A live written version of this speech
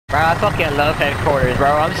I fucking love headquarters,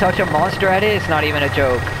 bro. I'm such a monster at it, it's not even a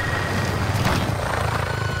joke.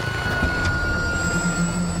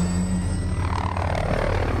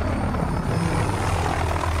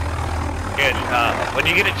 Good. When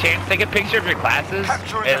you get a chance, take a picture of your classes, and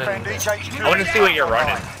I want to see what you're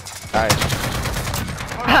running. Alright.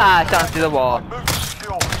 Ha! Down through the wall.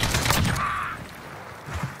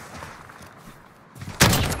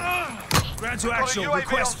 Ground to action,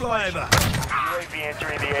 request flyover. UAV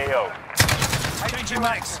entering the AO. Changing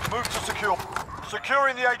max. Move to secure.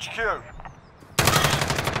 Securing the HQ.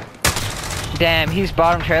 Damn, he's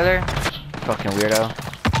bottom trailer. Fucking weirdo.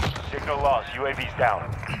 Signal lost. UAV's down.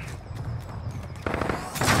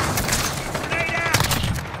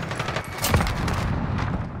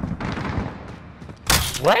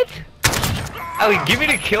 What? Oh, give me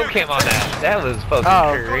the kill cam on that. That was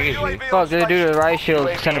fucking crazy. Fuck, did do the right shield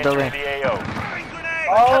center building.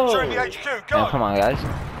 Oh. Yeah, come on, guys.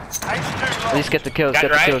 At least get the kills,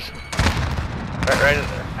 get the kills. Right in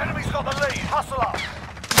there. Enemy's got the lead. Hustle up.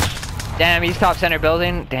 Damn, he's top center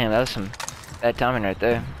building. Damn, that was some bad timing right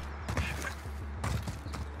there.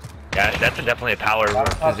 Yeah, that's definitely a power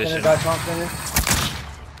position.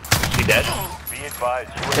 He dead? Be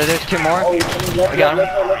advised. So there's two more. We got him.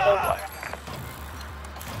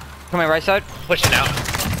 Come on, right side. Pushing out.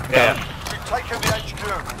 Yeah. We've taken the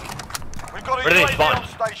HQ. We've got a Where do they UAV spawn? on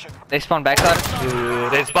station. They spawn backside. Ooh,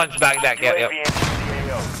 they spun back. Yep. UAV entering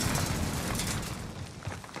the AO.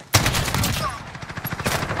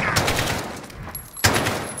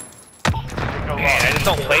 Man, I just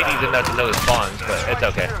don't play these enough to know the spawns, but it's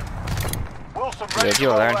okay. Wilson, Yeah, ready to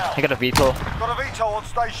you'll roll learn. out. I got a VTOL. Got a VTOL on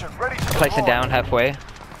station. Ready to Placing deploy. down halfway.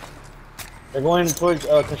 They're going towards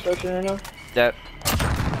construction right now? Yep.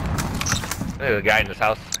 There's a guy in this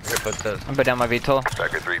house. Here, footsteps. I'm put down my VTOL.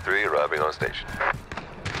 Tracker 3-3 arriving on station.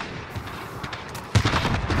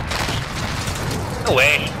 No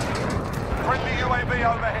way. Friendly UAV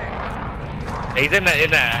overhead. He's in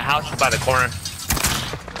that house by the corner.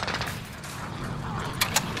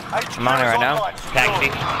 I'm on it right now. Taxi.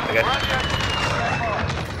 I guess.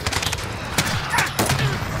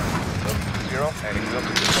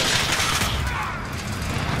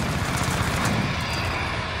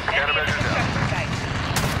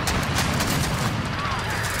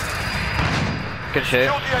 Good shit.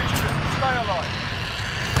 Stay alive.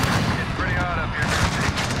 It's pretty hot up here.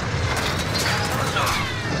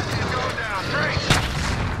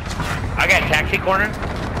 I got taxi corner.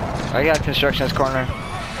 I got constructionist corner.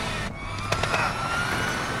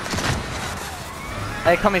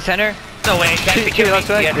 Hey, coming center. No way. Taxi Two left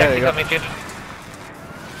side? Yeah, There taxi you go. coming too.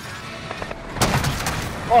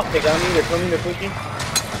 Oh, they got me, they're coming, they're pushing.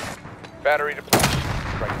 Battery deployed.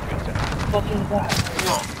 Striking good center. Fucking God.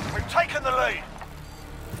 We've taken the lead.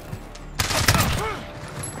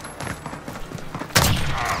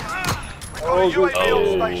 We've got a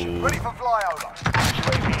UAV on station. Ready for flyover.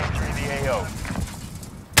 UAV entering the AO.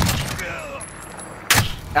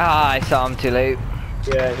 Ah, I saw him too late.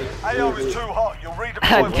 Yeah, AO is too hot. You'll redeploy.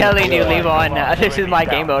 I'm telling you, leave on. This is my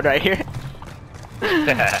game mode right here.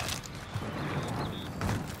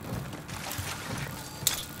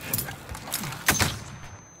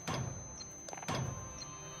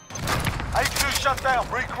 HQ shut down.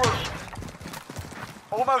 Regroup.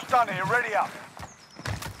 Almost done here. Ready up.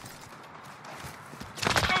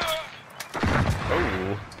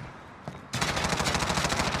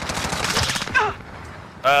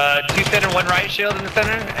 Two center, one right shield in the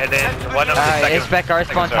center, and then one up the second. Expect our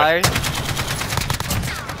spawn tires.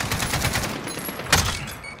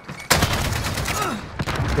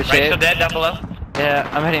 Good Right shit. shield dead down below. Yeah,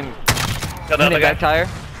 I'm hitting. Kill the I'm other hitting back guy. tire.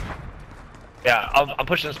 Yeah, I'm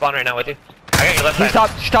pushing the spawn right now with you. I got your left He's side.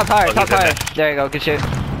 top tire, Oh, top he's in tire. there. There you go. Good shit.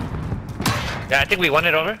 Yeah, I think we won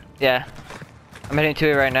it over. Yeah. I'm heading to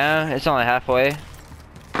it right now. It's only halfway.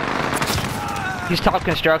 He's top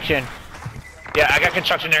construction. Yeah, I got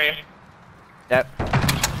construction area. Yep.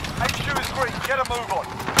 HQ is green. Get a move on.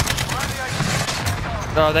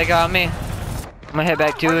 Oh, they got me. I'm gonna head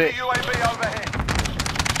back to it. UAV overhead.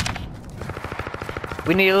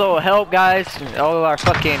 We need a little help, guys. All of our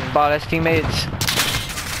fucking badass teammates.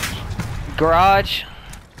 Garage.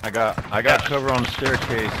 I got cover on the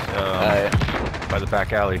staircase by the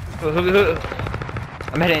back alley.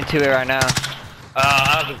 I'm heading to it right now.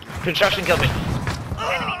 Construction killed me.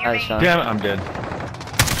 Nice, son. Damn it, I'm dead.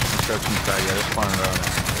 Construction side, yeah, they're spawning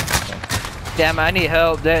around. Damn, I need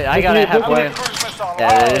help. I got it halfway.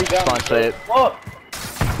 Yeah, it is spawn slip.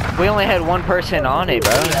 We only had one person on it,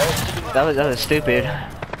 bro. That was stupid.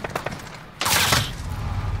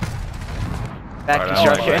 Back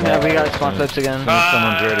construction. No, we got spawn flips again.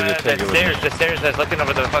 Someone's ready to take it. The stairs that's looking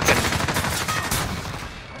over the fucking.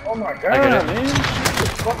 Oh my god, man. The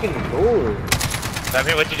fucking door. I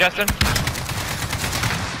mean, what's you, Justin?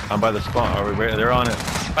 I'm by the spawn. Are we ready? They're on it.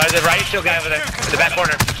 The right shield guy over there, in the back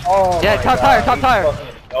corner. Oh yeah, top tire, top tire.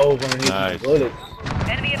 Nice.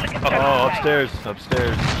 Enemy in the construction Oh, site.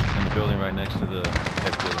 upstairs. In the building right next to the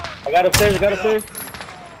headquarters. I got upstairs.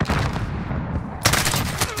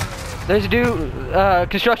 There's a dude,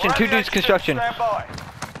 construction, 2 dudes construction. Stand by.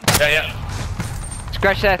 Yeah.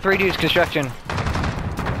 Scratch that, 3 dudes construction.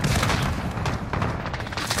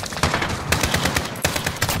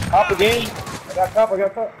 Cop again. I got cop.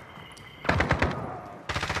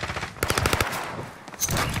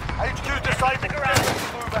 HQ disabled.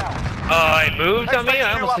 Move out. Oh, it moved on me?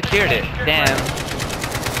 I almost secured it. Damn.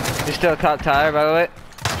 You're still top tire, by the way.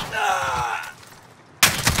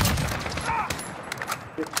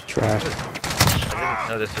 Trash. I didn't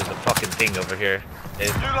know this was a fucking thing over here. New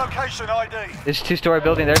location ID. This 2-story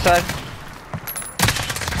building their side.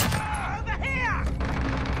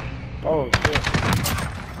 Oh shit.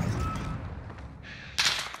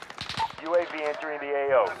 UAV entering the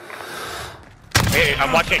AO. Hey,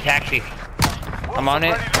 I'm watching a taxi. I'm on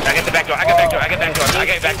it. I get the back door. I get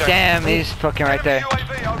back door. Damn, he's fucking right there.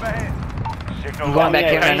 UAV overhead. I'm going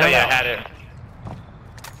back in right Oh, yeah, I now. had it.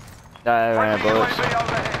 I ran out of bullets. UAV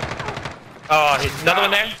overhead. Oh, another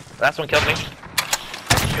one there? Last one killed me. Get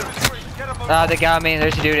a move. They got me.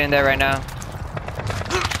 There's a dude in there right now.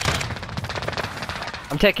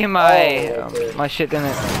 I'm taking my my shit in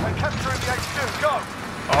it. They're capturing the HQ. Go.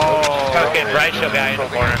 Oh, fucking right shield guy in the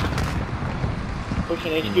corner.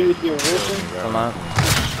 Pushing HQ with your Wilson. Come on.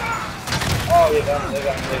 Oh, they got him.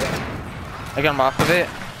 I got him off of it.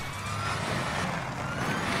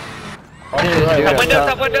 Top window,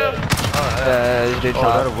 top window. This dude's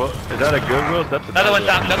top. Is that a good Wills? That's Another one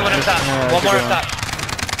top, another one up top. One more up top.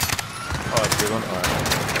 Oh, it's a good one.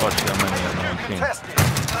 Alright. Watch that money on the team. Contested.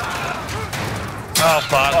 Oh,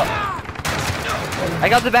 fuck. I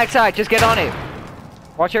got the backside. Just get on it.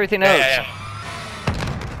 Watch everything else. Yeah.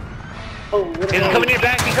 He's coming in your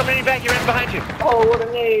back, he's coming in your back, you're in behind you. Oh, what a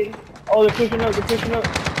nade. Oh, they're pushing up.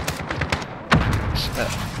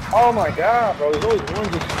 Oh my god, bro. There's always one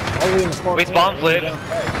just over in the corner. We spawn flip.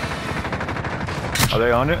 Are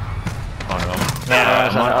they on it? Oh no. Yeah.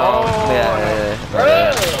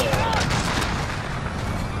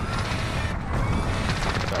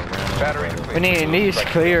 Battery. We need these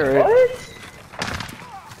clear. What?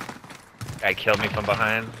 Guy killed me from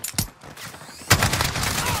behind.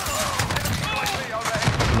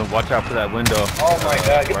 Watch out for that window. Oh my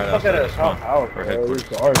god, get Right the fuck out of outside the house, or bro. headquarters.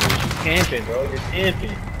 You're garbage. You're camping, bro. You're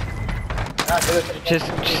camping.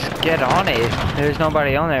 Just get on it. There's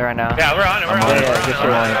nobody on there right now. Yeah, we're on it, we're on it.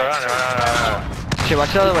 We're on it. Shit,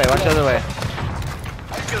 watch the other way.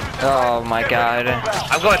 Oh my god.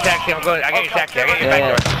 I'm going taxi, I got your taxi, I got your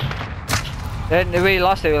back door. We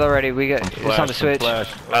lost it already. It's on the switch. Oh,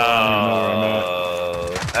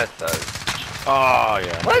 that sucks. Oh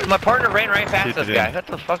yeah. What? My partner ran right past this guy. What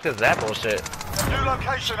the fuck is that bullshit? New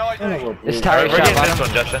location ID. It's tire We're shot getting bottom. this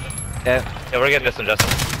one, Justin. Yeah. Yeah, we're getting this one, Justin.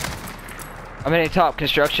 I'm in top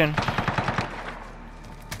construction.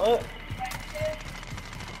 What?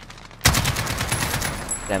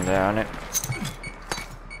 Damn, they're on it.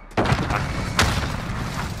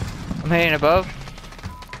 I'm hitting above.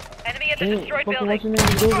 Enemy in the destroyed building.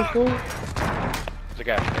 There's a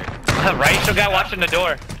guy up there. Right, so guy watching the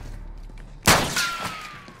door.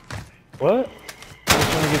 What?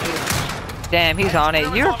 Damn, he's on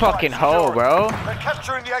it. You're a fucking hoe, bro. They're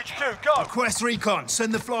capturing the HQ. Go. Request recon.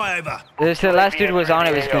 Send the flyover. The last dude was on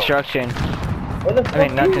it was construction. I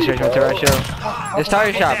mean, not construction, but the right show. It's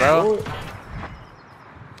tire shot, bro.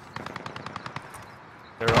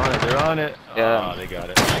 They're on it. Yeah. Oh, they got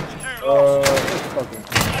it.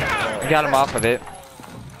 I got him off of it.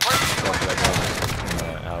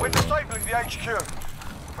 We're disabling the HQ.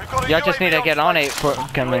 We've got a Y'all just UAV need to get on it for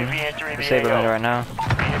coming. entering the Disable it AO. right now.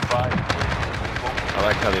 I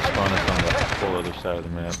like how they spawn us on the whole other side of the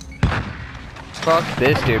map. Fuck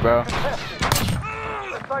this dude, bro.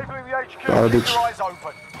 Disabling the HQ. Garbage. Keep your eyes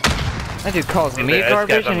open. That dude calls me This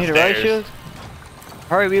garbage guy's and on need the a right stairs. shield.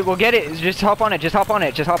 Hurry, we will get it. Just hop on it. Just hop on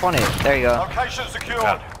it. There you go. Location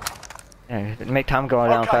secured. Yeah, make time go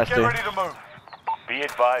down Okay, get faster. ready to move. Be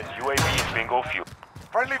advised, UAV is bingo fuel.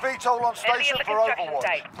 Friendly VTOL on Enemy station in the for construction overwatch.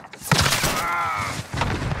 site.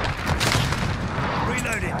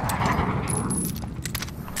 Reloading.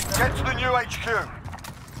 Get to the new HQ.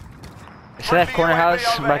 See that corner house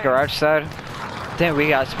by garage side? Damn, we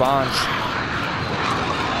got spawns.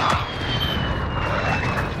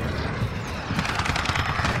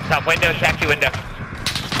 Top window, taxi window.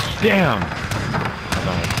 Damn!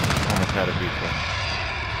 Almost had a beat there.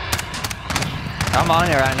 I'm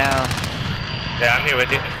on it right now. Yeah, I'm here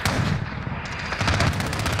with you.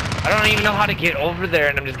 I don't even know how to get over there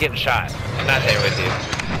and I'm just getting shot. I'm not there with you.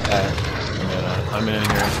 I'm in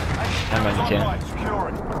here. I'm on the 10.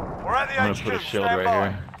 We're at the I'm HQ. gonna put a shield Stand right by.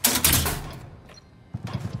 here.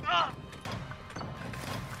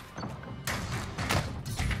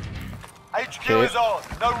 HQ is on.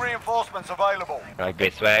 No reinforcements available. Okay,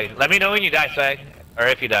 Swag. Let me know when you die, Swag. Or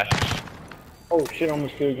if you die. Oh shit, I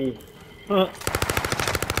almost killed you. Huh.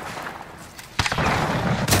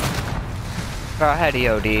 Bro, I had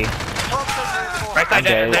EOD. Right side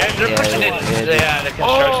there. They're pushing in the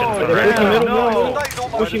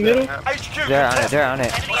construction. Pushing middle? HQ. They're on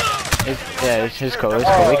it. It's his code. It's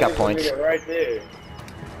cool. We got points. Right there.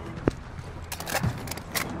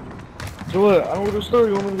 So what? I don't go to the store.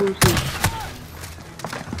 You want me to go to the store?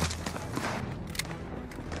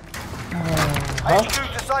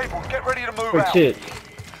 HQ disabled. Get ready to move Oh out. shit.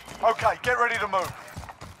 Okay, get ready to move.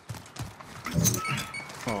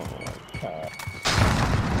 Oh my god.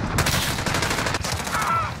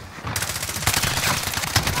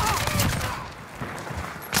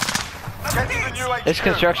 Get to the new HQ. It's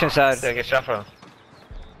construction side. Yeah, get shot from.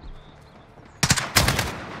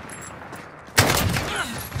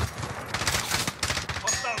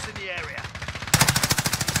 Hostiles in the area.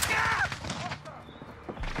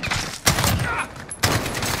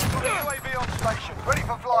 UAV on station. Ready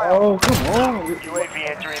for flyover. Oh, come on. UAV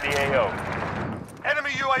entering the AO. Enemy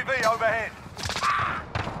UAV overhead.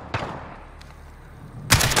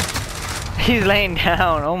 He's laying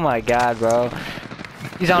down. Oh my god, bro.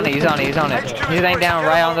 He's on it. He's on it. He's on it. He's laying down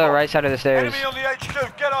right on the right side of the stairs. Enemy on the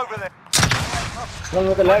HQ. Get over there. Come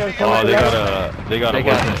with the ladder. Come Oh, with the ladder. they got a They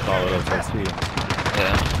got weapon it. solid up there too.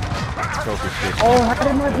 Yeah. Focus this. Oh, how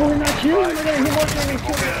did my bullet not kill him? He wasn't even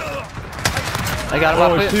kill him. I got him Oh,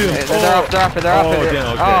 off it's it. him. They're off. They're off it. They're off Oh, it.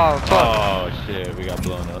 damn, okay. Oh fuck. Oh shit, we got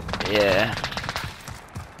blown up. Yeah.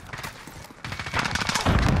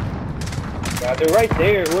 God, they're right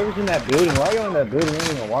there. Whoever's in that building. Why are you in that building? You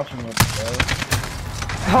ain't even watching them, bro.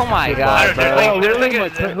 Oh my god, There's bro.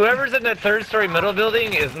 like whoever's in the third story middle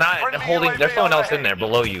building is not holding. There's someone else in there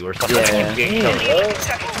below you or something. Yeah.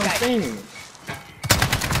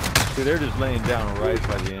 Dude, they're just laying down right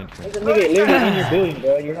by the entrance. There's a nigga literally in your building,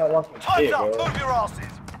 bro. You're not watching Time's shit, up. bro. Move your asses.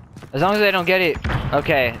 As long as they don't get it.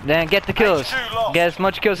 Okay, then get the kills. HQ lost. Get as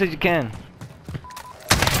much kills as you can.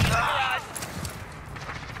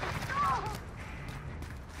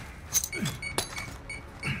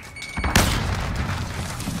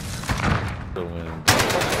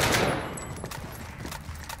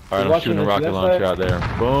 Alright, I'm shooting a rocket launcher out there.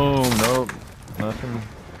 Boom, nope, nothing.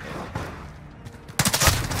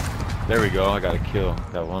 There we go, I got a kill.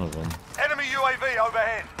 Got one of them. Enemy UAV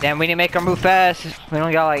overhead. Damn, we need to make our move fast. We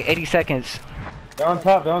only got like 80 seconds. They're on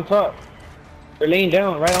top. They're on top. They're laying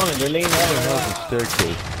down right on it. They're laying down. The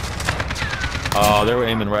staircase. Oh, they were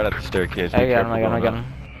aiming right at the staircase. I got him, I got him, I got him.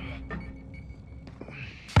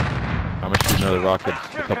 I'm gonna shoot another rocket,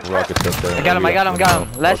 a couple rockets up there. I got him, I got him, got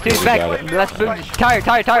him. Let's do back. Let's move. Tires.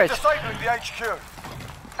 Disabling the HQ.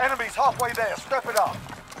 Enemies halfway there. Step it up.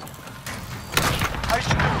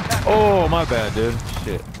 HQ. Oh, my bad, dude.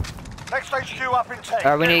 Shit. Next HQ up in 10.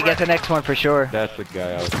 Alright, we need to get the next one for sure. That's the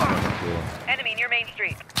guy I was trying to kill. Enemy near Main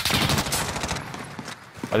Street.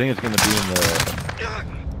 I think it's gonna be in the...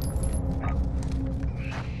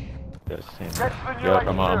 That's the same. Yup,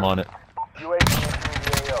 I'm on it. UAV entering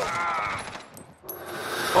the AO.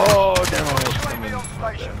 Oh, damn, I almost come UAV in. on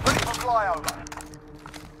station. Ready for flyover.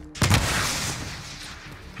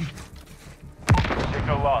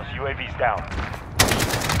 Signal lost. UAV's down.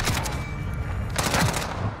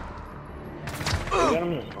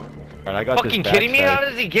 Alright, I got Fucking this kidding me? How backside.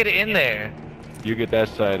 does he get in there? You get that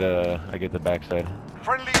side, I get the back side.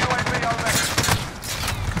 Friendly UAV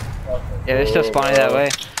overhead. Yeah, they're still spawning that way.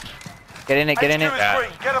 Get in it, get in it. HQ is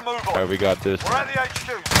green. Get a move on. Alright, we got this. We're at the HQ.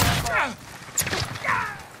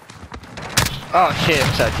 Oh shit,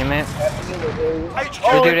 what's up, teammate? HQ.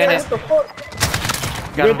 There's a dude in it.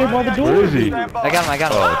 Got him. Where is he? I got him, I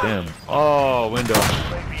got him. Oh, damn. Oh, window.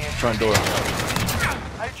 Front door.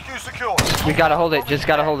 HQ secure. We gotta hold it, just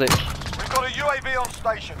gotta hold it. We've got a UAV on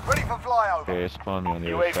station. Ready for flyover. Okay, it spawned me on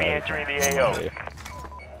the other side. entering the AO.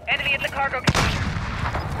 Enemy at the cargo.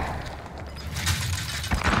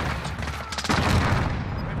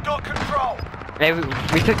 We've got control. Hey,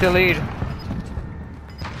 we took the lead.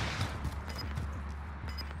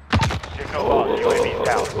 Signal lost. UAV's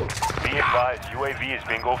down. Be advised, UAV is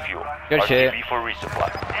bingo fuel. Good shit. RTB for resupply.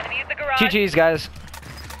 Enemy at the garage. GG's, guys.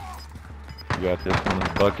 You got this one in the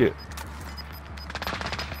bucket.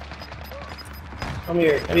 Come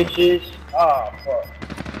here, bitches. Ah, fuck.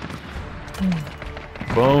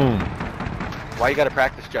 Boom. Why you gotta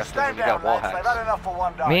practice, Justin, when Stand you got down, wall lads. They've hacks? had enough for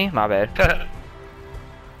one day. Me? My bad.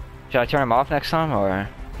 Should I turn him off next time, or?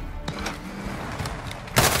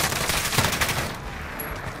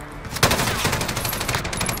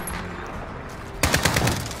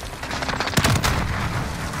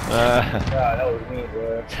 God, that was me,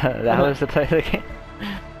 bro. That was the play of the game.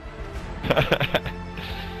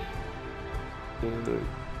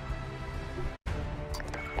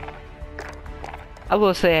 I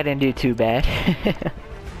will say I didn't do too bad.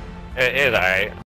 It is alright.